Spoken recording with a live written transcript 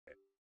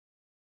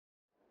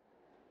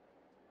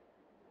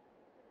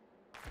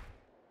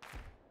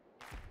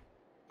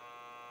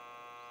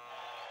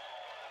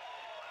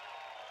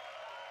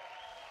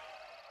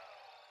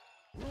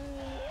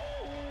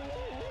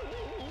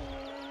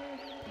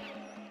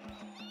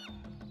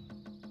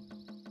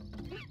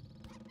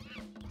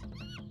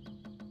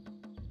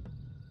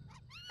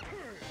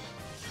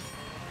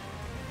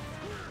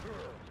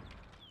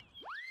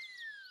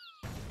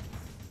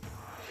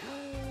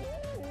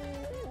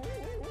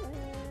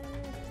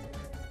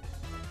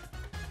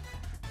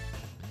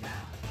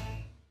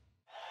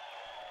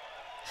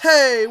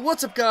Hey,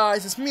 what's up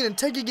guys? It's me,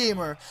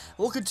 NintegaGamer.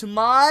 Welcome to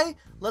my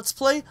Let's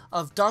Play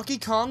of Donkey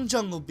Kong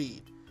Jungle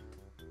Beat.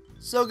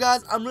 So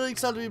guys, I'm really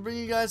excited to be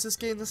bringing you guys this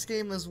game. This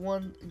game is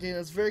one game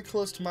that's very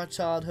close to my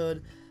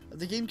childhood.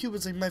 The GameCube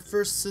was like my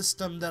first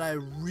system that I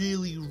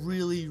really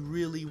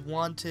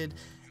wanted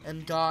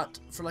and got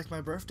for like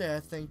my birthday, I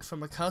think,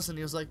 from a cousin.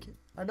 He was like,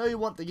 I know you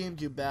want the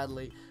GameCube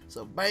badly,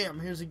 so bam,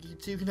 here's a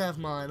GameCube, you can have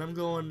mine. I'm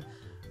going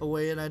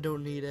away and I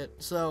don't need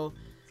it. So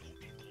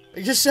I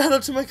guess shout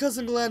out to my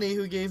cousin Glenny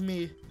who gave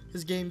me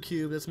his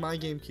GameCube. That's my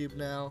GameCube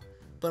now,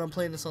 but I'm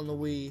playing this on the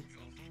Wii,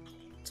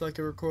 so I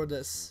can record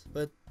this.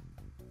 But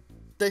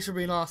thanks for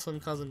being awesome,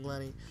 cousin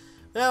Glenny.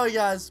 Anyway,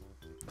 guys,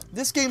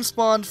 this game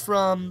spawned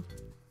from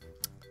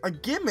a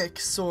gimmick,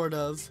 sort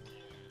of,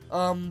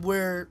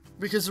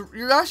 because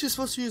you're actually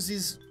supposed to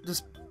use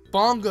this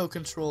Bongo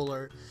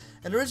controller,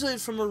 and originated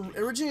from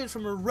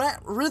a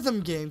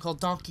rhythm game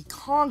called Donkey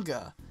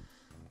Konga.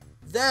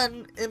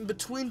 Then, in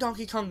between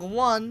Donkey Konga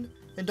 1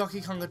 and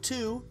Donkey Konga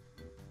 2,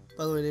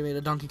 by the way, they made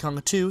a Donkey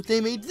Konga 2, they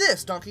made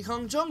this, Donkey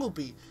Kong Jungle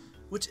Beat,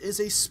 which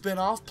is a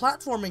spin-off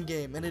platforming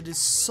game, and it is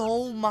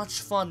so much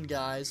fun,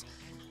 guys.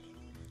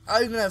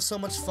 I'm gonna have so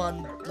much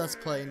fun let's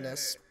playing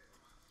this.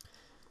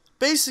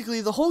 Basically,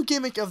 the whole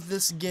gimmick of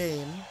this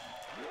game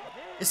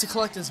is to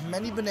collect as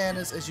many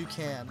bananas as you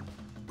can.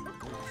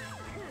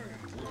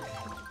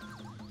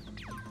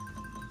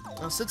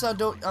 Now, since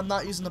I'm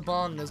not using the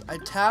bongas, I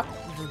tap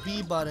the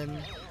B button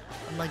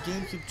on my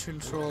GameCube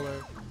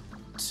controller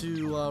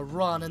to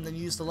run, and then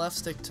use the left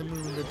stick to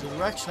move in the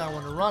direction I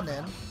want to run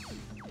in.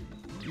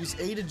 Use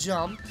A to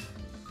jump,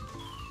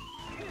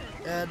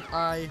 and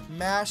I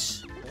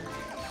mash,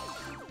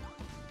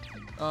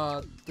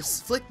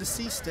 flick the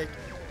C stick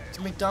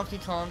to make Donkey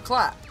Kong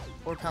clap,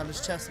 or pound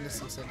his chest in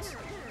this instance.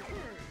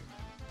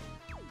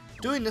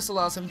 Doing this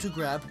allows him to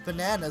grab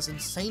bananas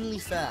insanely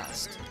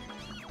fast.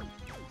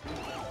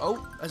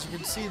 Oh, as you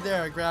can see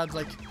there, I grabbed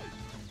like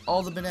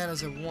all the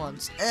bananas at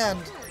once, and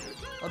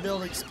I'll be able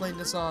to explain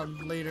this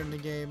on later in the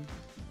game.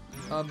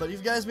 But you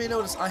guys may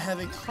notice I have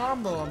a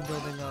combo I'm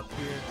building up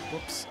here.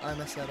 Whoops, I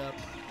messed that up.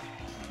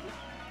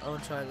 I'm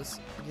gonna try this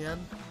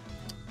again.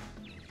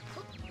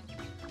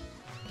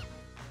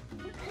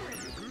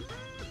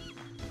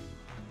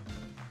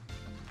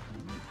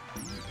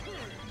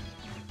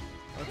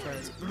 I'll try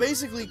this.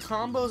 Basically,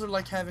 combos are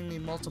like having a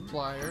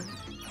multiplier.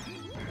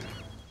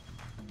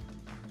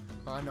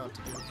 Oh, I know what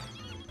to do.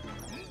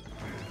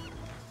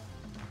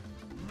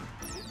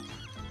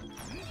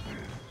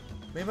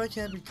 Maybe I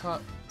can't be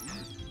caught.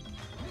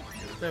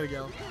 There we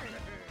go.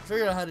 I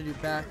figured out how to do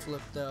backflip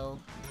though.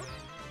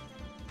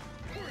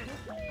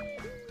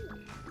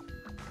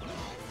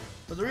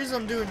 But the reason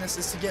I'm doing this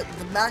is to get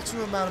the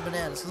maximum amount of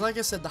bananas. Because like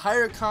I said, the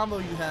higher combo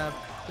you have,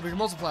 the bigger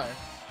multiplier.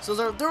 So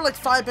there were like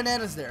 5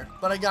 bananas there,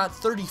 but I got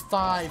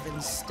 35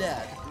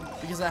 instead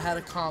because I had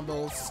a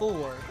combo of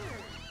 4.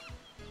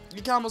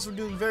 The combos were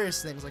doing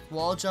various things like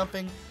wall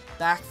jumping,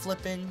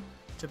 backflipping,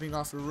 jumping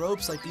off the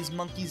ropes like these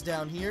monkeys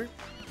down here.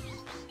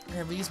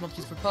 And these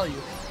monkeys propel you.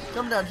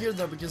 Come down here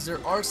though, because there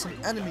are some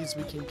enemies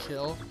we can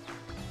kill.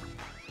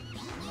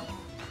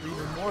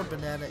 Even more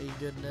banana-y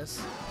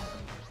goodness.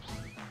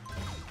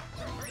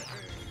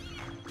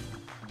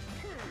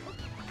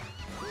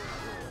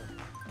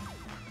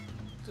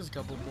 Just a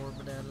couple more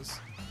bananas.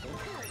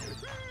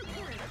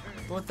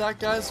 But with that,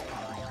 guys,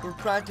 we're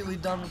practically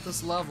done with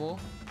this level.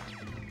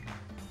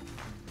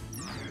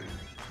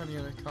 Trying to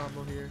get a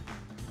combo here.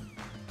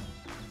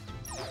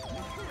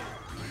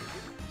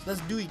 So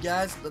let's do it,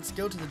 guys. Let's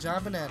go to the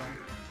giant banana.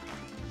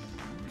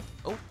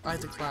 Oh, I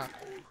have to clap.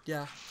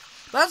 Yeah.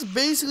 That's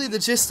basically the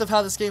gist of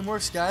how this game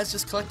works, guys.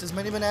 Just collect as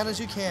many bananas as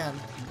you can.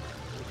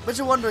 But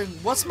you're wondering,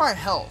 what's my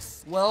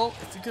health? Well,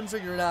 if you couldn't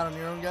figure it out on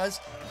your own, guys,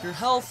 your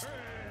health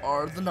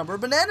are the number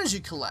of bananas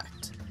you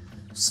collect.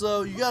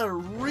 So you gotta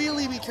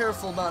really be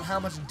careful about how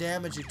much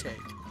damage you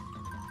take.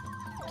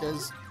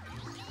 Because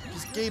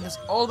this game is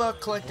all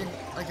about collecting,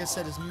 like I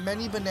said, as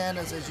many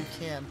bananas as you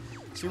can.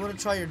 So you want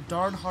to try your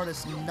darn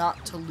hardest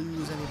not to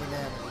lose any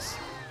bananas.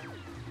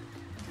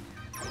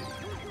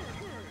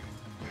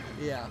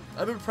 Yeah,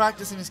 I've been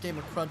practicing this game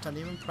a crud ton. I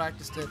even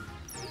practiced it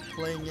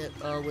playing it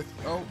with...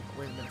 Oh,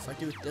 wait a minute. If I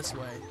do it this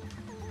way...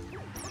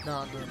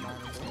 No, never mind.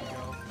 I'm just gonna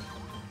go.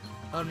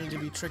 I don't need to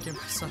be tricking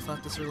myself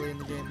out this early in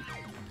the game.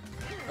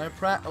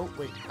 Oh,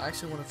 wait. I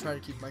actually want to try to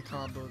keep my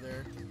combo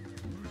there.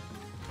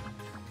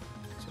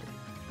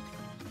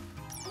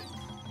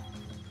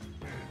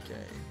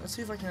 Okay, let's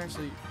see if I can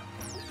actually...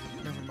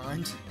 Never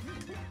mind.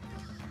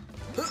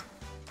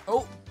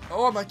 Oh,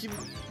 I might keep.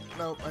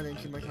 Nope, I didn't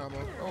keep my combo.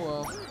 Oh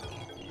well.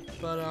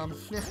 But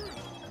yeah.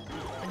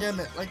 Again,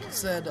 like I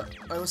said,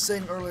 I was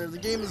saying earlier, the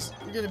game is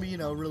gonna be,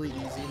 really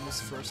easy in this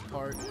first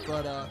part,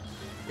 but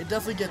it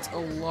definitely gets a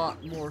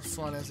lot more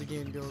fun as the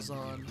game goes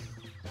on.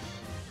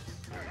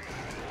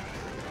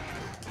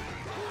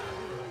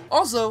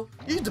 Also,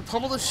 you get to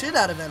pummel the shit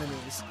out of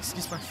enemies.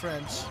 Excuse my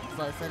French if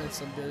I offended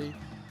somebody.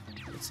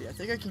 Let's see. I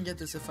think I can get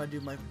this if I do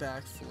my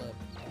backflip.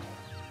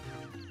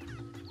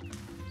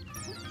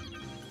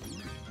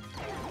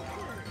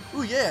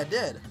 Ooh, yeah, I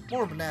did.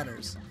 more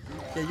bananas.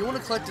 Yeah, you want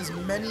to collect as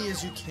many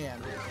as you can.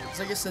 Because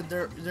like I said,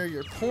 they're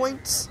your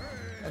points,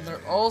 and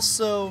they're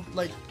also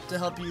like to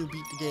help you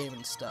beat the game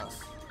and stuff.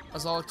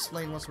 As I'll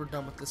explain once we're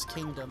done with this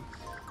kingdom.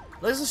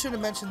 I also should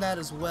have mentioned that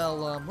as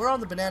well. We're on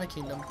the Banana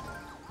Kingdom.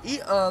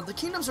 The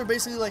kingdoms are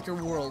basically like your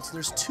worlds.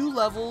 There's 2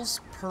 levels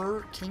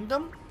per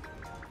kingdom,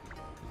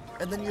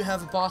 and then you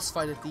have a boss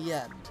fight at the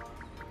end.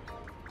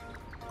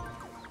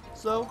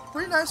 So,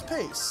 pretty nice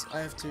pace, I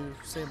have to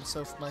say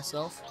so for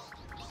myself.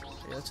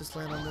 Okay, let's just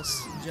land on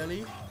this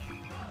jelly.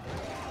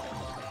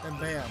 And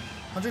bam.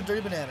 130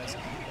 bananas.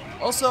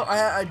 Also,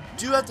 I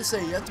do have to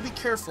say, you have to be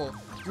careful.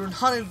 You're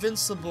not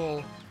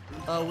invincible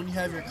when you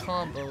have your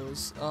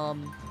combos.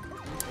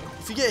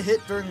 If you get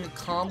hit during the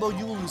combo,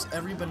 you will lose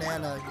every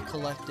banana you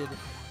collected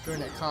during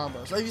that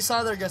combo. So if you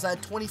saw there, guys, I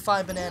had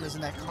 25 bananas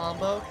in that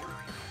combo.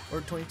 Or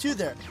 22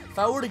 there. If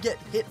I were to get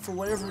hit for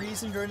whatever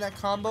reason during that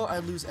combo,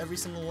 I'd lose every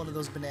single one of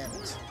those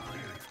bananas.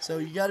 So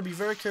you gotta be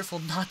very careful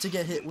not to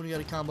get hit when you got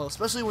a combo,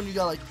 especially when you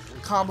got like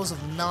combos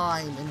of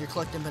 9 and you're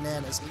collecting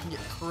bananas. It can get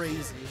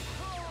crazy.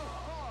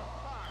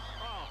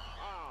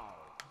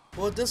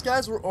 Well, with this,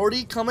 guys, we're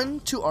already coming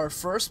to our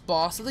first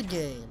boss of the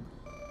game.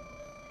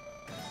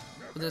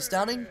 With an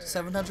astounding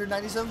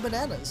 797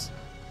 bananas.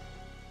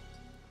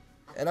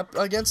 And up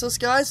against us,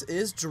 guys,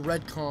 is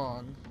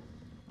Dreadcon.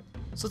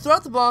 So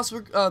throughout the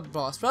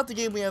throughout the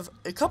game, we have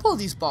a couple of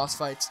these boss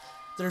fights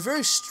that are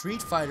very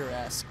Street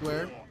Fighter-esque,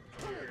 where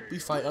we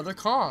fight other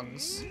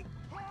Kongs.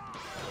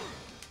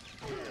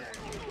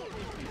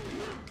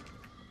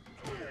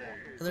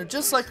 And they're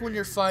just like when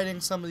you're fighting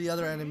some of the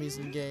other enemies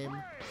in the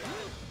game.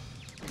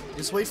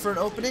 Just wait for an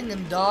opening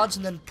and dodge,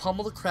 and then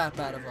pummel the crap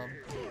out of them.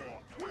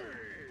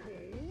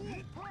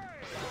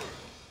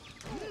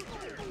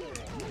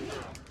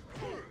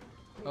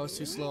 I was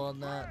too slow on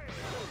that.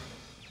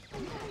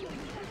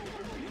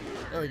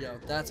 There we go.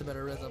 That's a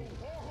better rhythm.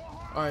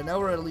 Alright, now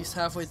we're at least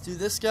halfway through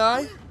this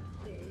guy.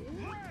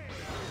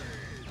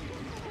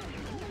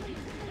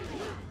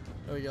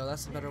 There we go.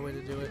 That's a better way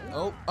to do it.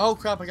 Oh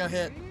crap, I got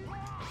hit.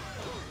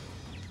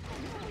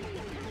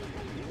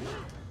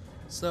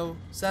 So,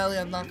 sadly,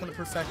 I'm not going to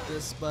perfect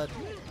this, but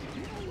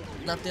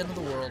not the end of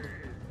the world.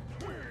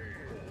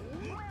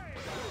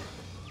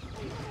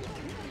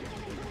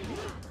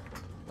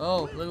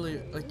 Oh,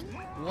 literally, like,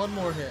 one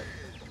more hit.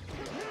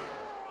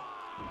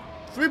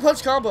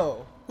 3-punch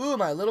combo. Who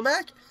am I, Little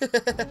Mac? And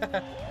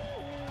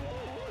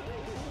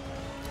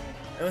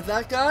with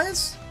that,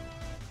 guys,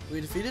 we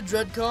defeated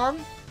Dreadcon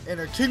and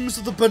are kings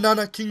of the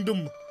Banana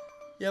Kingdom.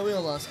 Yeah, we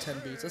all lost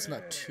 10 beats. That's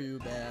not too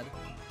bad.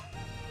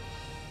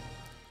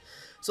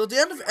 So at the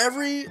end of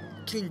every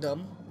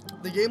kingdom,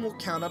 the game will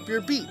count up your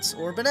beats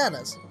or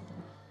bananas.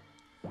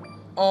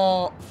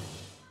 Oh,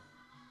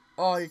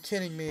 you're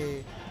kidding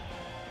me.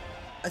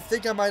 I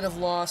think I might have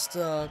lost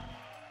the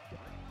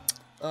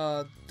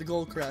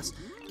gold crest.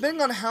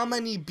 Depending on how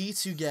many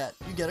beats you get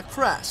a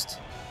crest.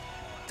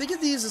 Think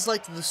of these as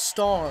like the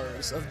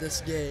stars of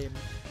this game.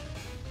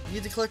 You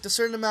need to collect a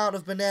certain amount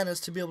of bananas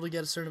to be able to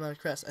get a certain amount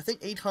of crests. I think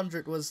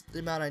 800 was the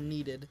amount I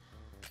needed.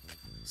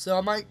 So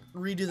I might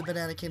redo the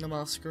Banana Kingdom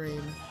off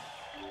screen.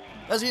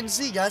 As you can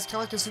see, guys, kind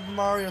of like in Super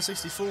Mario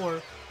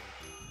 64,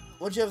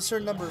 once you have a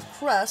certain number of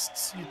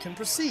crests, you can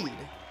proceed. I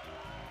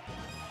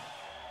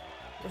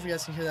don't know if you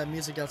guys can hear that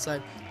music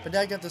outside. But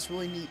Dad got this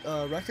really neat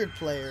record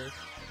player.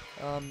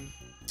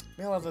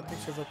 Maybe I'll have a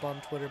picture of it up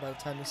on Twitter by the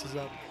time this is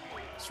up.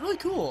 It's really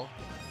cool.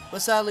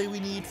 But sadly, we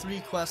need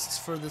 3 quests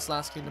for this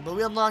last kingdom. But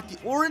we unlocked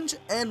the Orange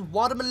and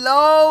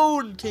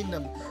Watermelon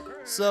Kingdom.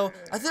 So,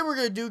 I think what we're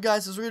going to do,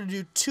 guys, is we're going to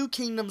do 2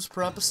 kingdoms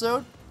per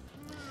episode.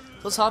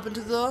 Let's hop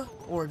into the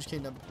Orange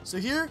Kingdom. So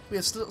here, we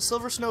have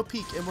Silver Snow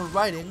Peak, and we're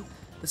riding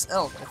this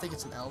elk. I think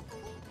it's an elk.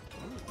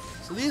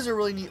 So these are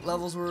really neat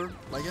levels where,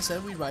 like I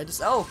said, we ride this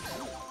elk.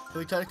 And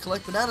we try to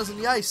collect bananas in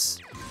the ice.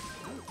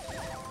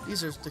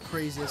 These are the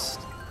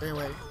craziest.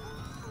 Anyway.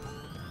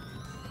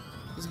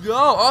 Let's go!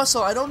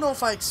 Also, I don't know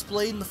if I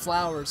explained the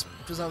flowers,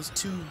 because I was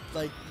too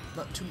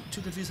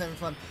confused having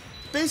fun.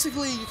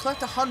 Basically, you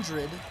collect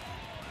 100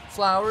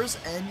 flowers,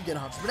 and you get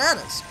 100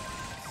 bananas.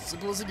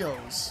 Simple as it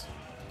goes.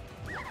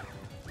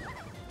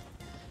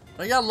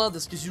 But I gotta love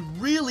this, because you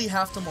really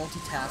have to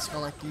multitask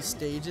on like these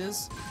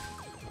stages.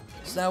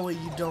 So that way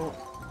you don't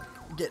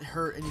get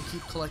hurt and you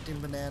keep collecting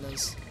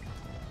bananas.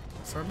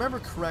 If I remember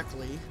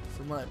correctly,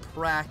 from what I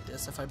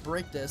practice, if I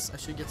break this, I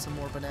should get some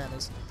more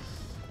bananas.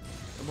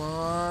 Come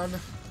on.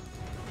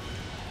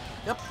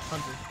 Yep,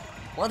 100.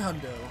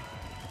 100.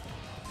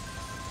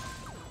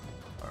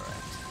 Alright.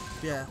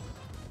 Yeah.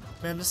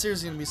 Man, this series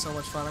is going to be so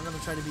much fun. I'm going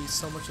to try to be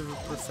so much of a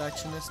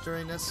perfectionist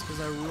during this,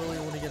 because I really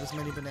want to get as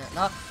many bananas,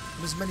 not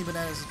as many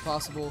bananas as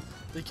possible,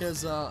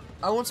 because I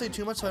won't say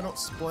too much so I don't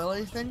spoil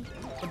anything,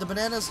 but the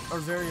bananas are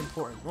very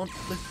important. Well,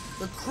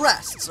 the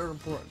crests are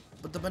important,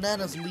 but the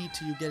bananas lead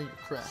to you getting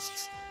the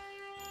crests.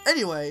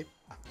 Anyway,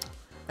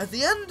 at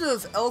the end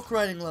of elk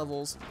riding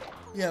levels,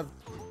 you have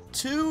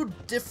 2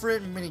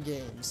 different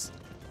minigames.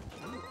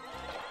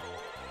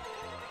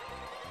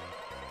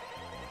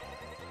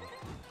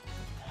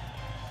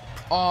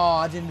 Oh,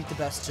 I didn't meet the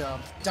best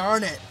jump.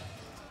 Darn it.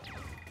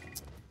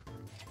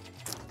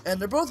 And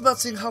they're both about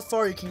seeing how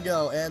far you can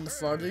go, and the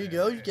farther you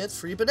go, you get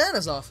free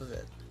bananas off of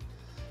it.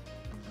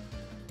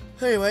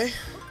 Anyway,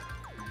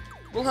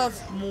 we'll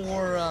have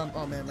more,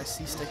 oh man, my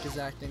C-stick is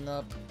acting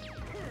up.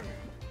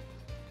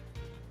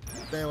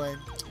 But anyway,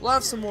 we'll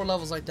have some more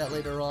levels like that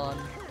later on.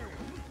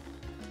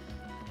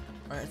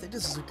 Alright, I think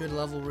this is a good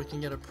level where we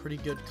can get a pretty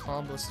good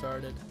combo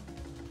started.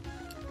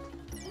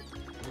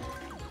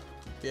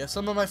 Yeah,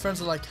 some of my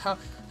friends are like, how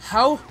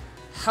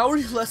are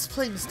you Let's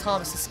Playing this,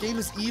 Thomas? This game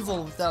is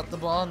evil without the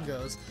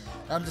bongos.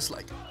 And I'm just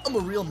like, I'm a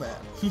real man.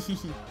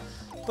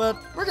 But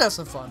we're gonna have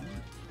some fun.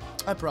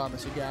 I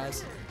promise you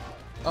guys.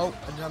 Oh,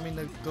 I did not mean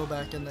to go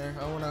back in there.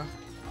 I wanna...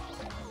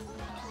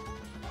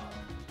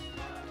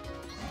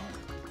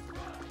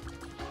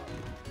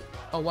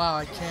 Oh wow,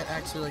 I can't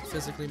actually like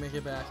physically make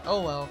it back.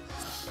 Oh well.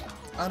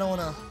 I don't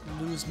wanna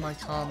lose my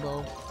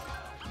combo.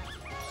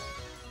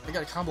 I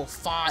got a combo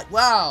 5.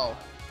 Wow!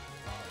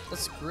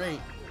 That's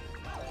great.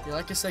 Yeah,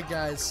 like I said,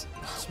 guys,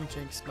 let me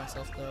jinx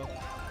myself though.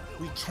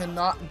 We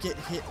cannot get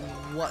hit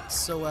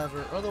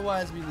whatsoever,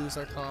 otherwise we lose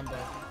our combo.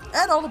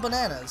 And all the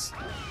bananas.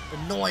 But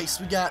nice,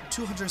 we got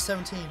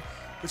 217,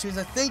 which means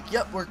I think,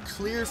 yep, we're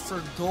clear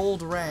for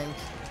gold rank.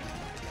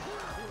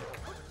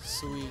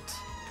 Sweet.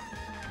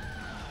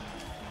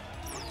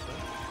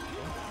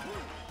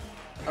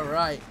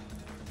 Alright.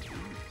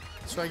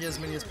 Let's try to get as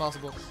many as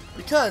possible.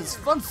 Because,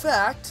 fun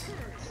fact,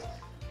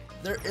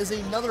 there is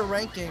another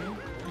ranking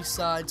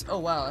besides... Oh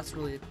wow, that's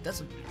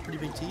a pretty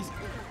big tease.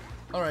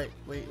 Alright,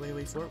 wait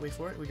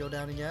for it. We go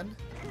down again.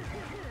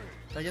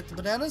 Did I get the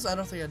bananas? I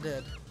don't think I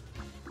did.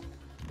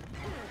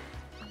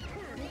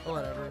 Oh,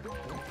 whatever.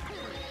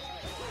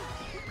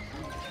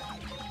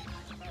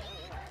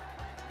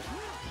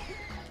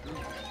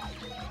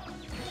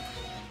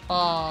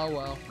 Oh,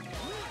 well.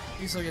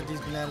 You still get these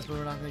bananas, but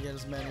we're not going to get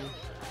as many.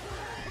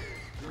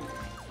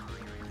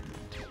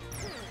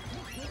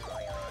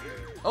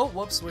 Oh,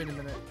 whoops, wait a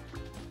minute.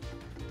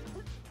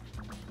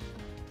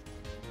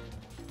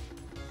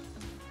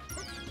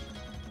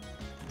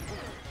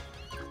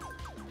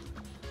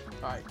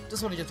 Alright,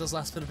 just want to get those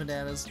last bit of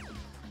bananas.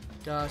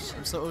 Gosh,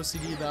 I'm so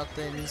OCD about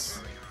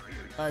things.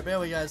 Alright, but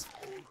anyway, guys,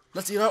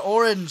 let's eat our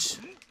orange.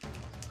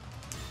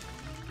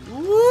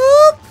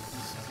 Whoop!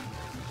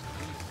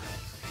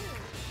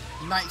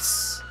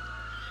 Nice.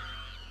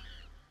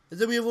 And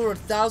then we have over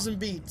 1,000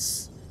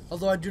 beats.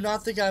 Although I do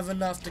not think I have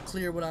enough to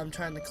clear what I'm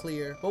trying to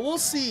clear. But we'll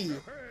see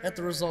at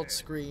the results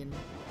screen.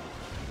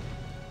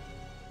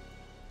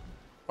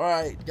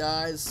 Alright,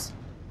 guys.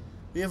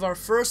 We have our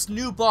first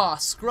new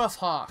boss,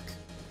 Gruffhawk.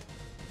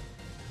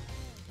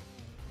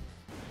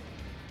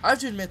 I have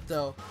to admit,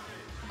 though,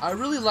 I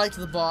really like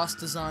the boss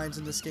designs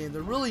in this game.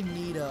 They're really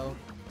neato.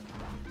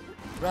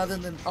 Rather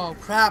than... Oh,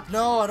 crap.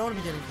 No, I don't want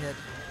to be getting hit.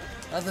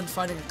 Rather than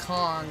fighting a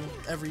Kong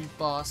every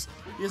boss.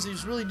 Because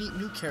these really neat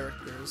new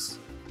characters.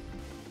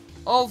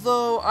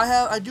 Although,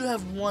 I do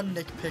have one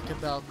nitpick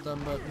about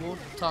them, but we'll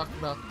talk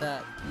about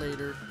that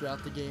later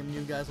throughout the game.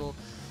 You guys will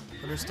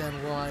understand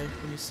why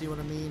when you see what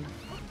I mean.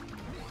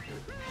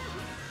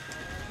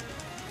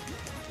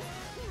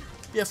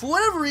 Yeah, for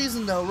whatever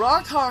reason though,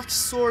 Rockhawk's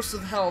source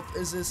of health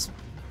is this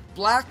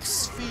black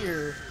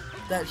sphere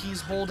that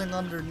he's holding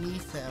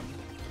underneath him.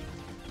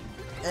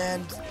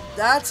 And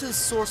that's his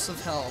source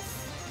of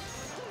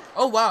health.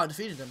 Oh wow, I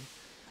defeated him.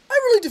 I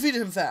really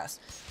defeated him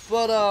fast.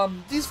 But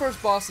these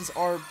first bosses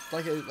are,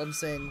 like I'm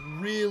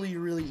saying, really,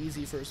 really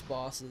easy first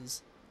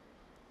bosses.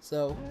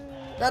 So,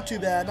 not too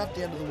bad, not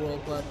the end of the world,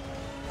 but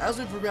as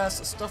we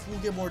progress, stuff will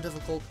get more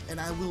difficult,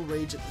 and I will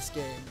rage at this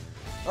game.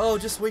 Oh,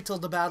 just wait till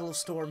the Battle of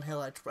Storm Hill.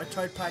 I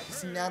tried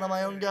practicing that on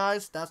my own,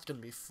 guys. That's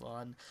gonna be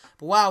fun.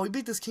 But wow, we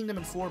beat this kingdom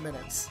in 4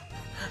 minutes.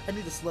 I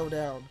need to slow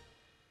down.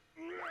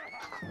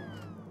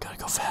 Gotta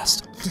go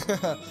fast.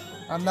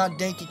 I'm not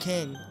Danky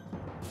King.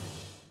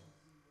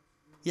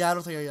 Yeah, I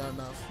don't think I got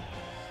enough.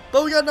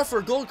 But we got enough for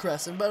a gold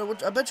crest, and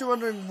I bet you're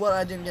wondering what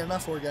I didn't get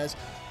enough for, guys.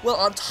 Well,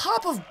 on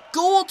top of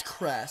gold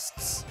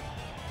crests,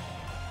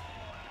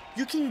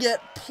 you can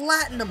get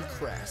platinum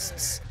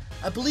crests.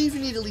 I believe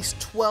you need at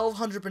least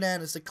 1,200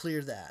 bananas to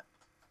clear that.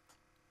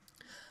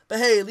 But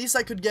hey, at least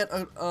I could get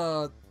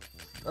a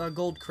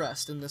gold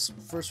crest in this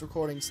first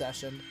recording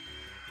session.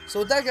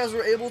 So with that, guys,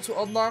 we're able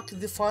to unlock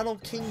the final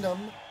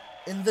kingdom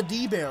in the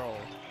D-Barrel.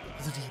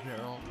 The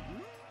D-Barrel.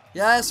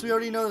 Yes, we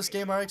already know this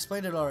game. I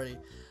explained it already.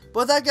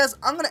 But with that, guys,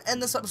 I'm going to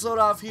end this episode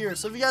off here.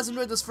 So if you guys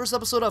enjoyed this first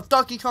episode of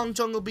Donkey Kong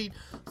Jungle Beat,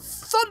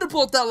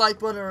 thunderbolt that like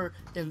button, or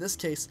in this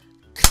case,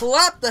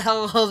 clap the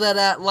hell out of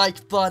that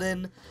like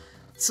button.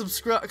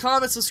 Subscribe,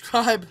 comment,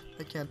 subscribe.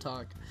 I can't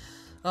talk.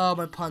 Oh,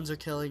 my puns are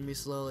killing me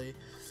slowly.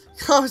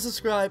 Comment,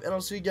 subscribe, and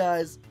I'll see you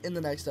guys in the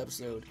next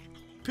episode.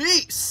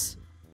 Peace!